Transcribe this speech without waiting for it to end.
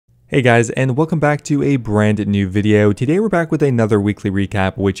Hey guys, and welcome back to a brand new video. Today we're back with another weekly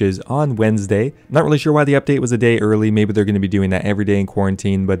recap, which is on Wednesday. Not really sure why the update was a day early. Maybe they're going to be doing that every day in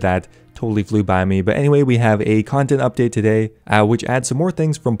quarantine, but that totally flew by me. But anyway, we have a content update today, which adds some more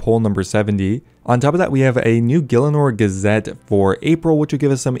things from poll number 70. On top of that, we have a new Gielinor Gazette for April, which will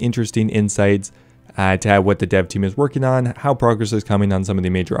give us some interesting insights to what the dev team is working on, how progress is coming on some of the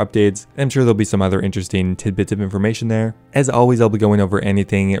major updates. I'm sure there'll be some other interesting tidbits of information there. As always, I'll be going over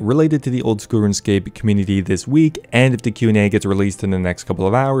anything related to the old school RuneScape community this week, and if the Q&A gets released in the next couple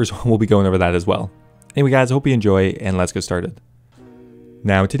of hours, we'll be going over that as well. Anyway guys, I hope you enjoy, and let's get started.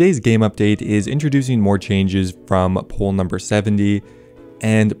 Now, today's game update is introducing more changes from poll number 70,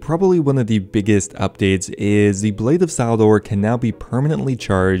 and probably one of the biggest updates is the Blade of Saeldor can now be permanently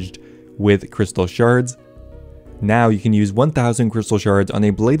charged with crystal shards. Now you can use 1000 crystal shards on a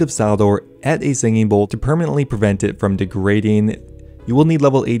Blade of Saeldor at a singing bowl to permanently prevent it from degrading. You will need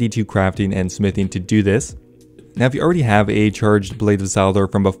level 82 crafting and smithing to do this. Now if you already have a charged Blade of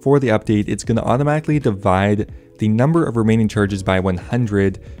Saeldor from before the update, it's going to automatically divide the number of remaining charges by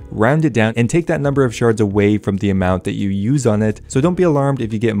 100, round it down, and take that number of shards away from the amount that you use on it. So don't be alarmed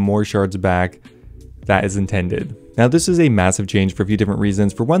if you get more shards back. That is intended. Now this is a massive change for a few different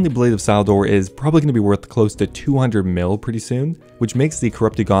reasons. For one, the Blade of Saeldor is probably going to be worth close to 200 mil pretty soon, which makes the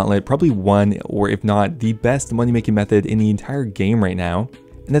Corrupted Gauntlet probably one, or if not the best money making method in the entire game right now.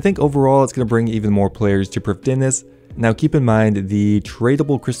 And I think overall it's going to bring even more players to this. Now keep in mind the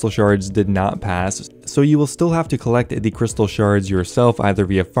tradable crystal shards did not pass, so you will still have to collect the crystal shards yourself, either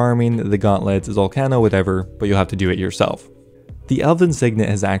via farming, the gauntlets, Zolcano, whatever, but you'll have to do it yourself. The Elven Signet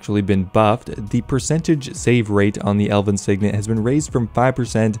has actually been buffed. The percentage save rate on the Elven Signet has been raised from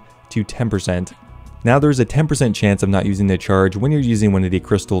 5% to 10%. Now there's a 10% chance of not using the charge when you're using one of the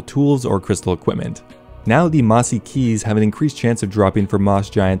crystal tools or crystal equipment. Now the Mossy Keys have an increased chance of dropping for Moss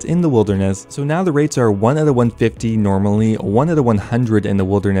Giants in the wilderness, so now the rates are 1 out of 150 normally, 1 out of 100 in the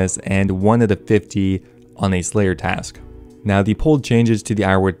wilderness, and 1 out of 50 on a Slayer task. Now the polled changes to the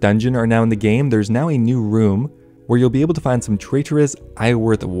Ironworth dungeon are now in the game. There's now a new room where you'll be able to find some traitorous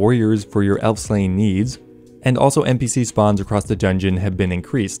Ironworth warriors for your elf slaying needs, and also NPC spawns across the dungeon have been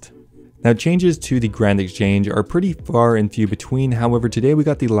increased. Now changes to the Grand Exchange are pretty far and few between. However, today we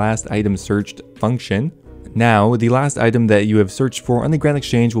got the last item searched function. Now the last item that you have searched for on the Grand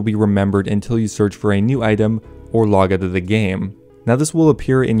Exchange will be remembered until you search for a new item or log out of the game. Now this will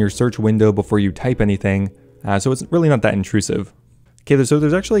appear in your search window before you type anything, so it's really not that intrusive. Okay, so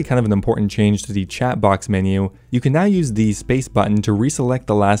there's actually kind of an important change to the chat box menu. You can now use the space button to reselect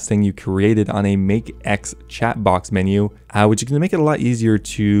the last thing you created on a Make X chat box menu, which is going to make it a lot easier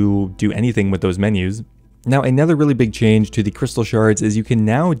to do anything with those menus. Now, another really big change to the crystal shards is you can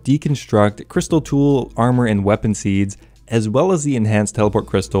now deconstruct crystal tool, armor, and weapon seeds, as well as the enhanced teleport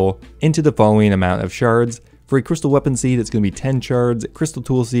crystal, into the following amount of shards. For a crystal weapon seed, it's going to be 10 shards, crystal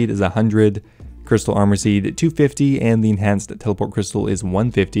tool seed is 100, crystal armor seed 250, and the enhanced teleport crystal is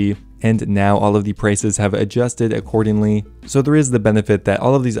 150. And now all of the prices have adjusted accordingly. So there is the benefit that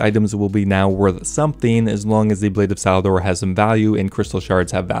all of these items will be now worth something as long as the Blade of Saeldor has some value and crystal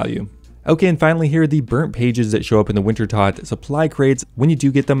shards have value. Okay, and finally here are the burnt pages that show up in the Wintertot supply crates. When you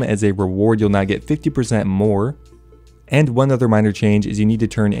do get them as a reward, you'll now get 50% more. And one other minor change is you need to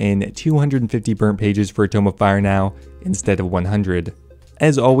turn in 250 burnt pages for a Tome of Fire now instead of 100.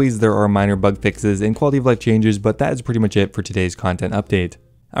 As always, there are minor bug fixes and quality of life changes, but that is pretty much it for today's content update.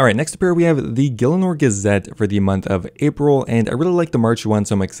 Alright, next up here we have the Gielinor Gazette for the month of April, and I really like the March one,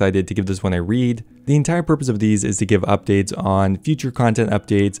 so I'm excited to give this one a read. The entire purpose of these is to give updates on future content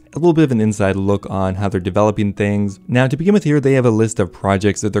updates, a little bit of an inside look on how they're developing things. Now to begin with here, they have a list of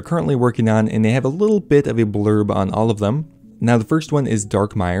projects that they're currently working on, and they have a little bit of a blurb on all of them. Now the first one is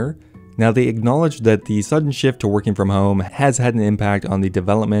Darkmire. Now they acknowledge that the sudden shift to working from home has had an impact on the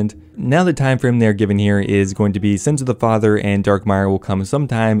development. Now the time frame they're given here is going to be Sins of the Father, and Darkmire will come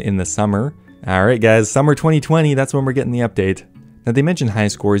sometime in the summer. Alright guys, summer 2020, that's when we're getting the update. Now they mention high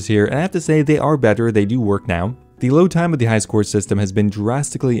scores here, and I have to say they are better, they do work now. The load time of the high score system has been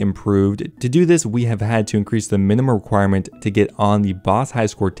drastically improved. To do this, we have had to increase the minimum requirement to get on the boss high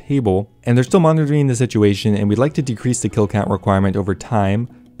score table, and they're still monitoring the situation, and we'd like to decrease the kill count requirement over time,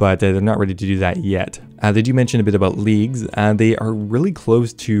 but they're not ready to do that yet. They do mention a bit about leagues. They are really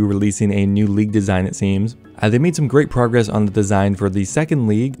close to releasing a new league design, it seems. They made some great progress on the design for the second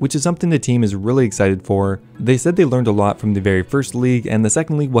league, which is something the team is really excited for. They said they learned a lot from the very first league, and the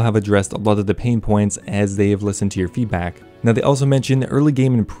second league will have addressed a lot of the pain points as they have listened to your feedback. Now they also mentioned early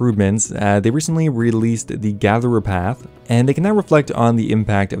game improvements. They recently released the Gatherer Path, and they can now reflect on the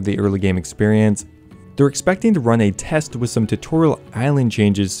impact of the early game experience. They're expecting to run a test with some tutorial island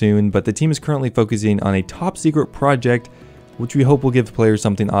changes soon, but the team is currently focusing on a top secret project which we hope will give players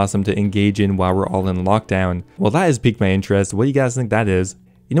something awesome to engage in while we're all in lockdown. Well, that has piqued my interest. What do you guys think that is?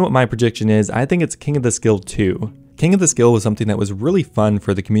 You know what my prediction is? I think it's King of the Skill 2. King of the Skill was something that was really fun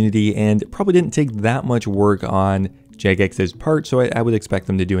for the community and probably didn't take that much work on Jagex's part, so I would expect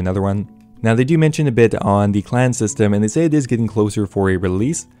them to do another one. Now, they do mention a bit on the clan system, and they say it is getting closer for a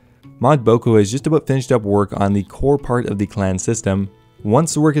release. Mod Boko has just about finished up work on the core part of the clan system.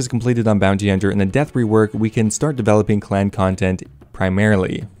 Once the work is completed on Bounty Hunter and the Death rework, we can start developing clan content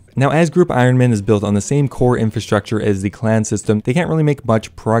primarily. Now, as Group Ironman is built on the same core infrastructure as the clan system, they can't really make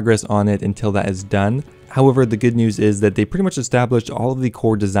much progress on it until that is done. However, the good news is that they pretty much established all of the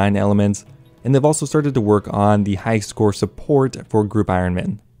core design elements, and they've also started to work on the high score support for Group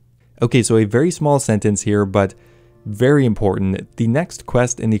Ironman. Okay, so a very small sentence here, but very important. The next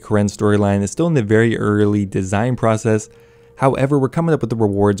quest in the Karen storyline is still in the very early design process. However, we're coming up with the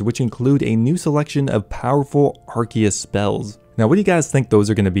rewards, which include a new selection of powerful Arceuus spells. Now, what do you guys think those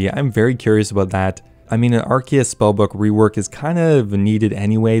are going to be? I'm very curious about that. I mean, an Arceuus spellbook rework is kind of needed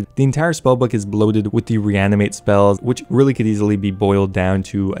anyway. The entire spellbook is bloated with the reanimate spells, which really could easily be boiled down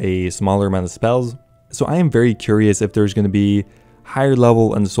to a smaller amount of spells. So I am very curious if there's going to be higher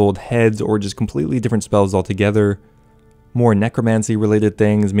level unsold heads or just completely different spells altogether. More necromancy related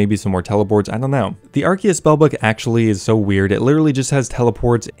things, maybe some more teleports, I don't know. The Arceuus spellbook actually is so weird. It literally just has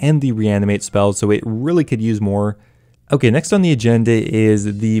teleports and the reanimate spells, so it really could use more. Okay, next on the agenda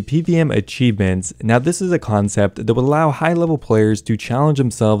is the PVM achievements. Now, this is a concept that would allow high level players to challenge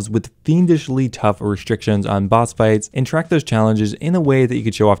themselves with fiendishly tough restrictions on boss fights and track those challenges in a way that you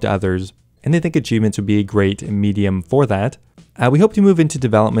could show off to others. And they think achievements would be a great medium for that. We hope to move into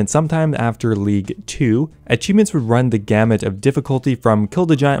development sometime after League 2. Achievements would run the gamut of difficulty from kill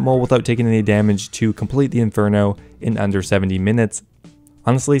the giant mole without taking any damage to complete the Inferno in under 70 minutes.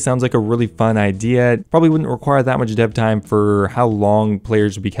 Honestly, sounds like a really fun idea. It probably wouldn't require that much dev time for how long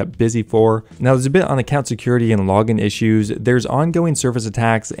players would be kept busy for. Now, there's a bit on account security and login issues. There's ongoing service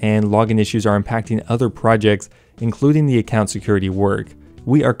attacks and login issues are impacting other projects, including the account security work.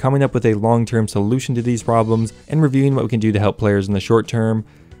 We are coming up with a long-term solution to these problems and reviewing what we can do to help players in the short term.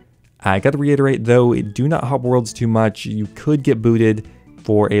 I gotta reiterate though, do not hop worlds too much. You could get booted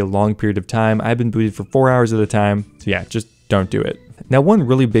for a long period of time. I've been booted for 4 hours at a time, so yeah, just don't do it. Now, one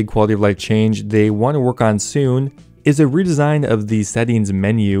really big quality of life change they want to work on soon is a redesign of the settings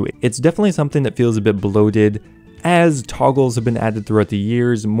menu. It's definitely something that feels a bit bloated, as toggles have been added throughout the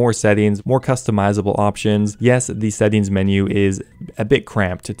years, more settings, more customizable options. Yes, the settings menu is a bit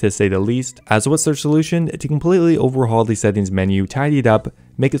cramped to say the least. So what's their solution? To completely overhaul the settings menu, tidy it up,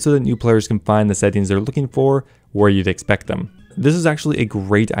 make it so that new players can find the settings they're looking for where you'd expect them. This is actually a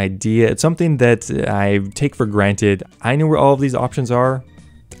great idea. It's something that I take for granted. I know where all of these options are.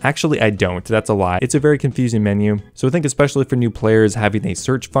 Actually, I don't. That's a lie. It's a very confusing menu. So I think especially for new players, having a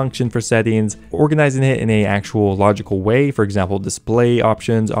search function for settings, organizing it in an actual logical way, for example, display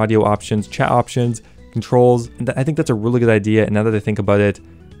options, audio options, chat options, controls, I think that's a really good idea. And now that I think about it,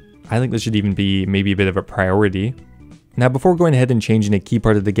 I think this should even be maybe a bit of a priority. Now, before going ahead and changing a key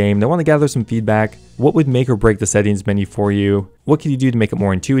part of the game, I want to gather some feedback. What would make or break the settings menu for you? What can you do to make it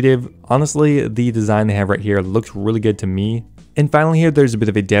more intuitive? Honestly, the design they have right here looks really good to me. And finally here, there's a bit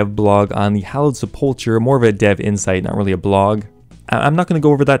of a dev blog on the Hallowed Sepulture, more of a dev insight, not really a blog. I'm not going to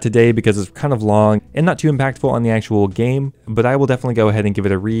go over that today because it's kind of long and not too impactful on the actual game, but I will definitely go ahead and give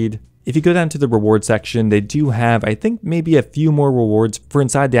it a read. If you go down to the reward section, they do have, I think, maybe a few more rewards for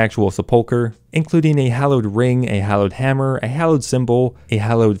inside the actual sepulcher, including a hallowed ring, a hallowed hammer, a hallowed symbol, a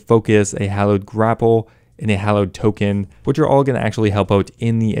hallowed focus, a hallowed grapple, and a hallowed token, which are all going to actually help out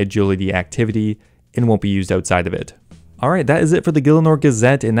in the agility activity and won't be used outside of it. Alright, that is it for the Gielinor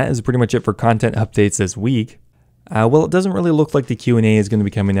Gazette, and that is pretty much it for content updates this week. Well, it doesn't really look like the Q&A is going to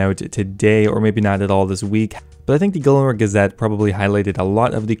be coming out today, or maybe not at all this week, but I think the Gielinor Gazette probably highlighted a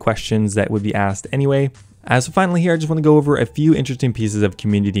lot of the questions that would be asked anyway. So finally here, I just want to go over a few interesting pieces of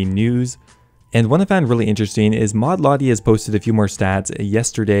community news. And one I found really interesting is Mod Lottie has posted a few more stats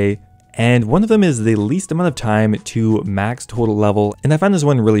yesterday, and one of them is the least amount of time to max total level, and I found this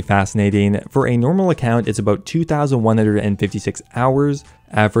one really fascinating. For a normal account, it's about 2,156 hours.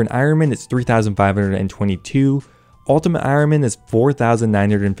 For an Ironman, it's 3,522. Ultimate Ironman is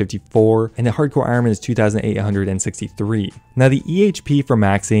 4,954, and the Hardcore Ironman is 2,863. Now, the EHP for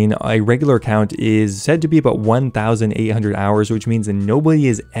maxing a regular account is said to be about 1,800 hours, which means that nobody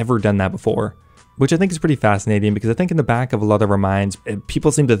has ever done that before. Which I think is pretty fascinating because I think in the back of a lot of our minds,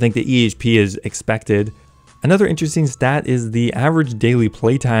 people seem to think that EHP is expected. Another interesting stat is the average daily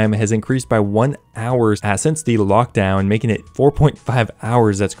playtime has increased by 1 hour since the lockdown, making it 4.5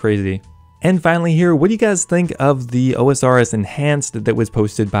 hours. That's crazy. And finally here, what do you guys think of the OSRS Enhanced that was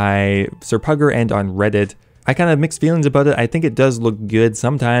posted by Sir Pugger and on Reddit? I kind of have mixed feelings about it. I think it does look good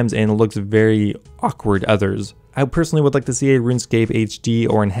sometimes and it looks very awkward others. I personally would like to see a RuneScape HD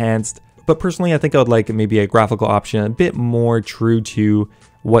or Enhanced, but personally I think I would like maybe a graphical option a bit more true to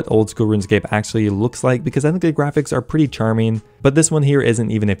what old school RuneScape actually looks like, because I think the graphics are pretty charming, but this one here isn't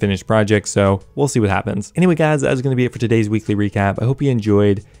even a finished project, so we'll see what happens. Anyway guys, that is going to be it for today's weekly recap. I hope you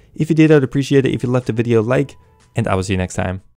enjoyed. If you did, I would appreciate it if you left the video a like, and I will see you next time.